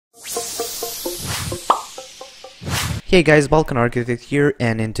Hey guys, Balkan Architect here,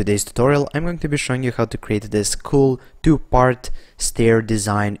 and in today's tutorial I'm going to be showing you how to create this cool two-part stair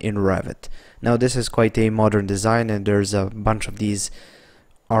design in Revit. Now this is quite a modern design and there's a bunch of these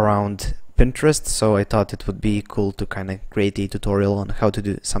around Pinterest, so I thought it would be cool to kind of create a tutorial on how to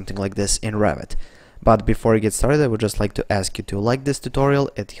do something like this in Revit. But before I get started, I would just like to ask you to like this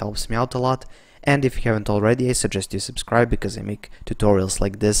tutorial, it helps me out a lot, and if you haven't already, I suggest you subscribe because I make tutorials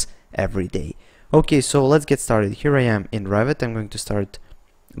like this every day. Okay, so let's get started. Here I am in Revit. I'm going to start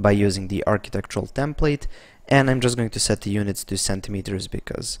by using the architectural template, and I'm just going to set the units to centimeters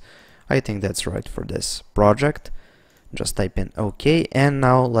because I think that's right for this project. Just type in OK, and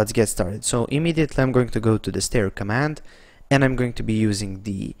now let's get started. So immediately I'm going to go to the stair command, and I'm going to be using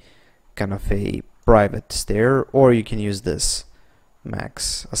the kind of a private stair, or you can use this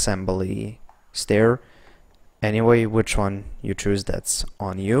max assembly stair. Anyway, which one you choose, that's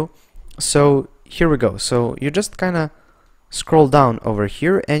on you. So here we go. So you just kind of scroll down over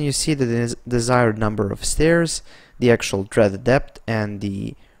here and you see the desired number of stairs, the actual tread depth and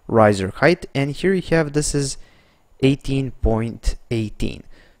the riser height, and here you have this is 18.18.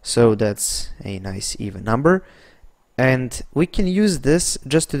 So that's a nice even number, and we can use this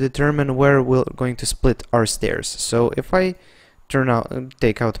just to determine where we're going to split our stairs. So if I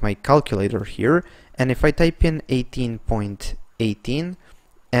take out my calculator here, and if I type in 18.18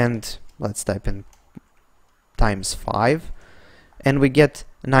 and let's type in times 5, and we get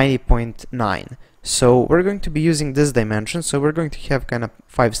 90.9. So we're going to be using this dimension, so we're going to have kind of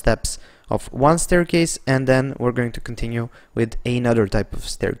 5 steps of one staircase, and then we're going to continue with another type of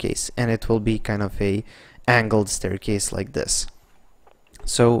staircase, and it will be kind of a angled staircase like this.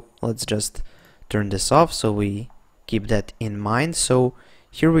 So let's just turn this off so we keep that in mind. So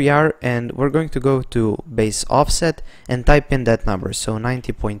here we are, and we're going to go to base offset and type in that number, so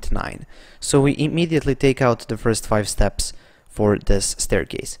 90.9. So we immediately take out the first 5 steps for this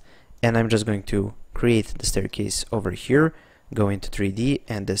staircase, and I'm just going to create the staircase over here, go into 3D,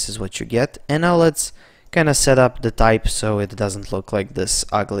 and this is what you get. And now let's kind of set up the type so it doesn't look like this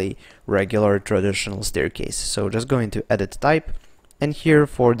ugly regular traditional staircase. So just go into edit type, and here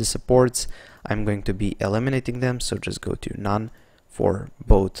for the supports I'm going to be eliminating them, so just go to none for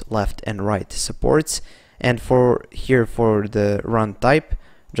both left and right supports. And for here for the run type,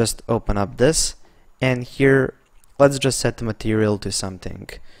 just open up this, and here let's just set the material to something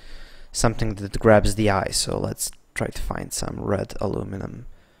that grabs the eye. So let's try to find some red aluminum.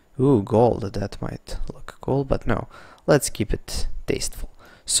 Ooh, gold, that might look cool, but no, let's keep it tasteful.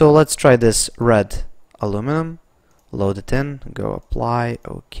 So let's try this red aluminum, load it in, go apply,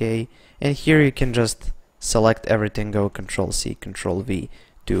 OK, and here you can just select everything, go Ctrl C, Ctrl V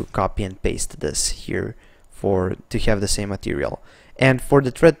to copy and paste this here to have the same material. And for the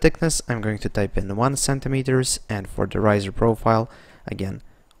tread thickness I'm going to type in 1 centimeters, and for the riser profile again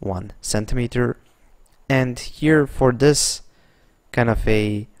 1 centimeter. And here for this kind of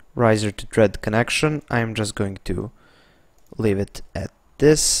a riser to tread connection I'm just going to leave it at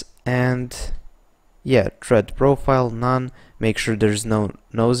this, and yeah, tread profile none, make sure there's no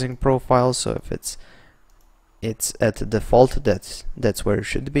nosing profile, so if it's at default, that's where it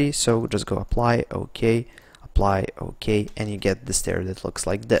should be. So just go apply, OK, and you get the stair that looks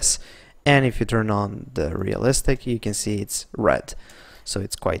like this. And if you turn on the realistic, you can see it's red, so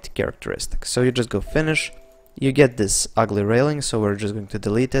it's quite characteristic. So you just go finish, you get this ugly railing, so we're just going to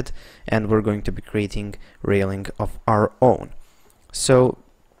delete it, and we're going to be creating railing of our own. So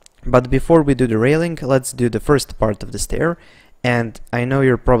but before we do the railing, let's do the first part of the stair. And I know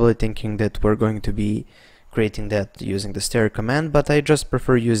you're probably thinking that we're going to be creating that using the stair command, but I just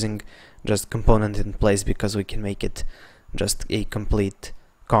prefer using just component in place because we can make it just a complete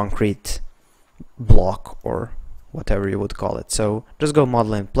concrete block or whatever you would call it. So just go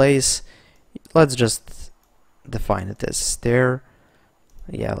model in place, let's just define it as stair,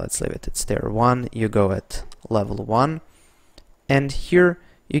 yeah, let's leave it at stair 1, you go at level 1, and here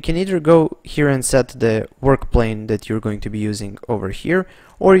you can either go here and set the work plane that you're going to be using over here,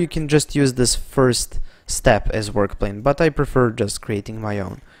 or you can just use this first step as work plane, but I prefer just creating my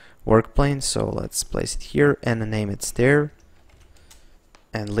own work plane. So let's place it here and name it stair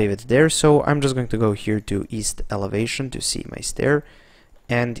and leave it there. So I'm just going to go here to east elevation to see my stair,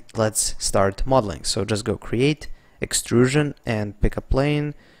 and let's start modeling. So just go create extrusion and pick a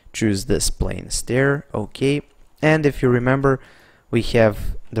plane, choose this plane stair, OK, and if you remember we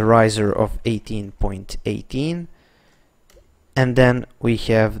have the riser of 18.18, and then we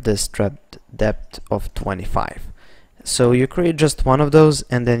have this tread depth of 25. So you create just one of those,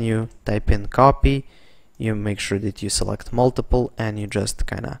 and then you type in copy, you make sure that you select multiple, and you just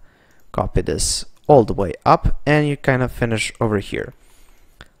kind of copy this all the way up, and you kind of finish over here.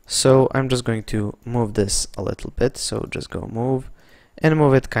 So I'm just going to move this a little bit, so just go move, and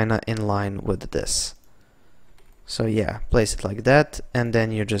move it kind of in line with this. So yeah, place it like that, and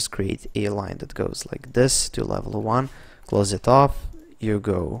then you just create a line that goes like this to level 1, close it off, you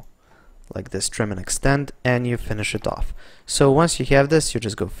go like this, trim and extend, and you finish it off. So once you have this, you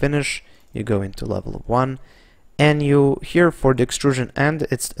just go finish, you go into level 1, and you here for the extrusion end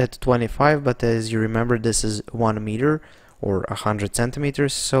it's at 25, but as you remember this is 1 meter or 100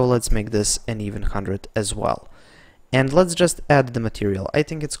 centimeters, so let's make this an even 100 as well. And let's just add the material. I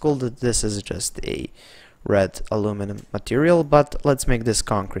think it's cool that this is just a red aluminum material, but let's make this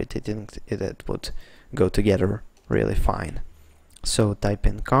concrete. I think it would go together really fine. So type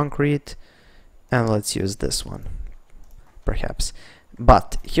in concrete, and let's use this one perhaps.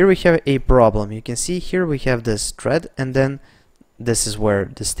 But here we have a problem. You can see here we have this thread, and then this is where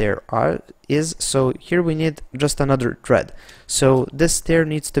the stair is. So here we need just another thread. So this stair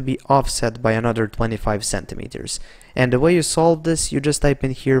needs to be offset by another 25 centimeters. And the way you solve this, you just type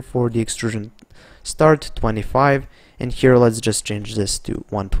in here for the extrusion start 25, and here let's just change this to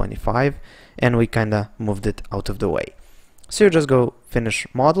 125, and we kinda moved it out of the way. So you just go finish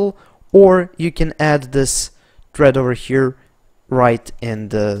model, or you can add this thread over here right in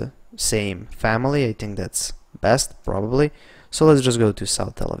the same family. I think that's best probably. So let's just go to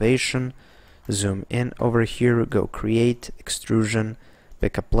south elevation, zoom in over here, go create extrusion,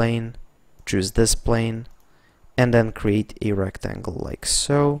 pick a plane, choose this plane, and then create a rectangle like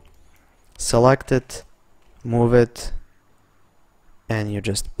so. Select it, move it, and you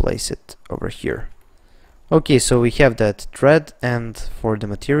just place it over here. Okay, so we have that thread, and for the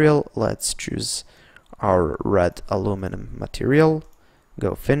material let's choose our red aluminum material,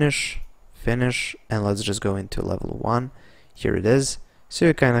 go finish, finish, and let's just go into level 1. Here it is. So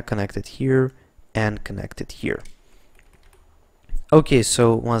you kind of connect it here and connect it here. Okay,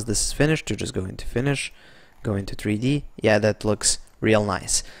 so once this is finished, you just go into finish, go into 3D. Yeah, that looks real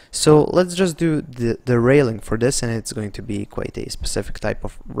nice. So let's just do the railing for this, and it's going to be quite a specific type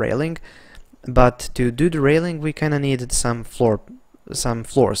of railing. But to do the railing, we kind of needed some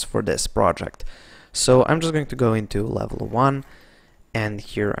floors for this project. So I'm just going to go into level 1, and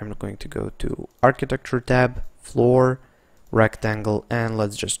here I'm going to go to architecture tab, floor, rectangle, and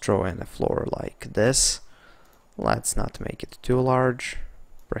let's just throw in a floor like this. Let's not make it too large,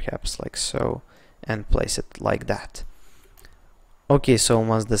 perhaps like so, and place it like that. Okay, so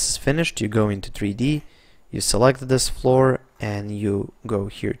once this is finished, you go into 3D, you select this floor, and you go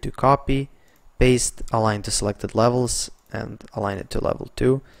here to copy, paste, align to selected levels, and align it to level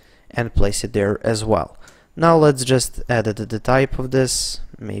 2, and place it there as well. Now let's just edit the type of this,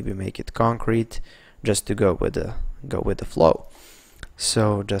 maybe make it concrete, just to go with the flow.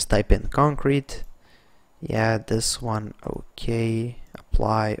 So just type in concrete, yeah, this one, okay,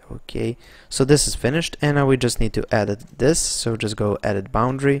 apply, okay. So this is finished, and now we just need to edit this, so just go edit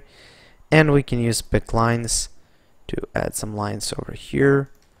boundary, and we can use pick lines to add some lines over here,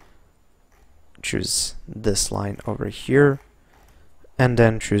 choose this line over here, and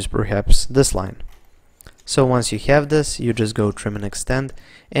then choose perhaps this line. So once you have this, you just go trim and extend,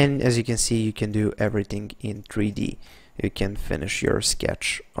 and as you can see, you can do everything in 3D. You can finish your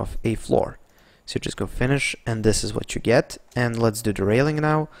sketch of a floor. So just go finish, and this is what you get. And let's do the railing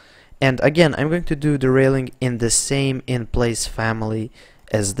now. And again, I'm going to do the railing in the same in place family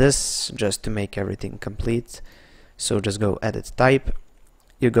as this, just to make everything complete. So just go edit type,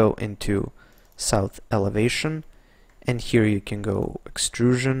 you go into south elevation, and here you can go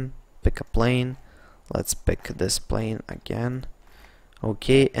extrusion, pick a plane. Let's pick this plane again.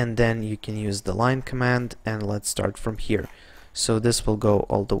 Okay, and then you can use the line command, and let's start from here. So this will go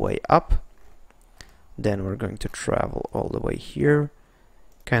all the way up. Then we're going to travel all the way here.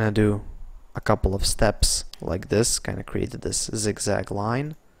 Kind of do a couple of steps like this, kind of created this zigzag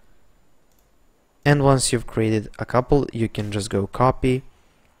line. And once you've created a couple, you can just go copy,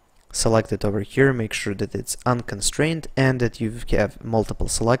 select it over here, make sure that it's unconstrained and that you have multiple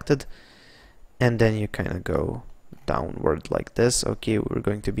selected. And then you kind of go downward like this. Okay, we're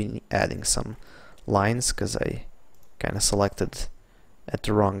going to be adding some lines because I kind of selected at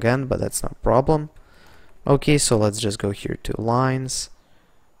the wrong end, but that's not a problem. Okay, so let's just go here to lines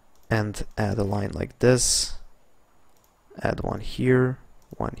and add a line like this. Add one here,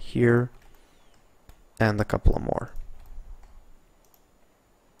 and a couple of more.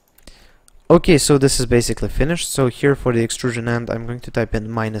 Okay, so this is basically finished. So here for the extrusion end, I'm going to type in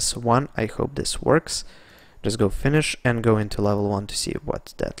 -1. I hope this works. Just go finish and go into level 1 to see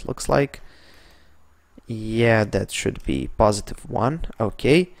what that looks like. Yeah, that should be +1.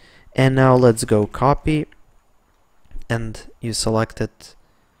 Okay, And now let's go copy, and you select it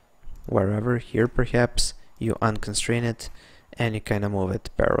wherever, here perhaps, you unconstrain it, and you kind of move it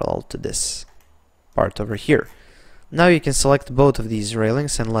parallel to this part over here. Now you can select both of these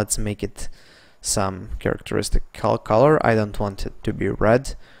railings, and let's make it some characteristic color. I don't want it to be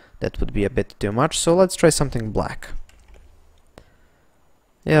red, that would be a bit too much, so let's try something black.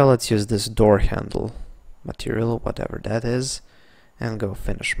 Yeah, let's use this door handle material, whatever that is, and go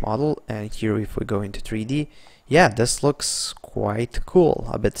finish model. And here if we go into 3D, yeah, this looks quite cool,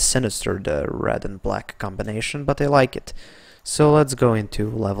 a bit sinister, the red and black combination, but I like it. So let's go into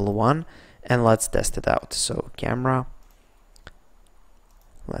level 1 and let's test it out. So camera,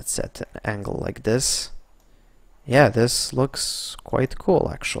 let's set an angle like this. Yeah, this looks quite cool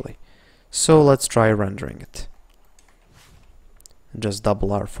actually. So let's try rendering it. Just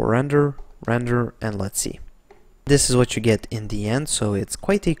double R for render, and let's see. This is what you get in the end, so it's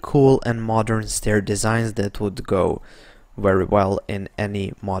quite a cool and modern stair designs that would go very well in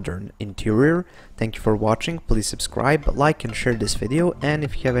any modern interior. Thank you for watching. Please subscribe, like and share this video, and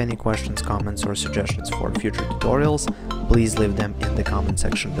if you have any questions, comments or suggestions for future tutorials, please leave them in the comment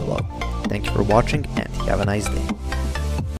section below. Thank you for watching and have a nice day.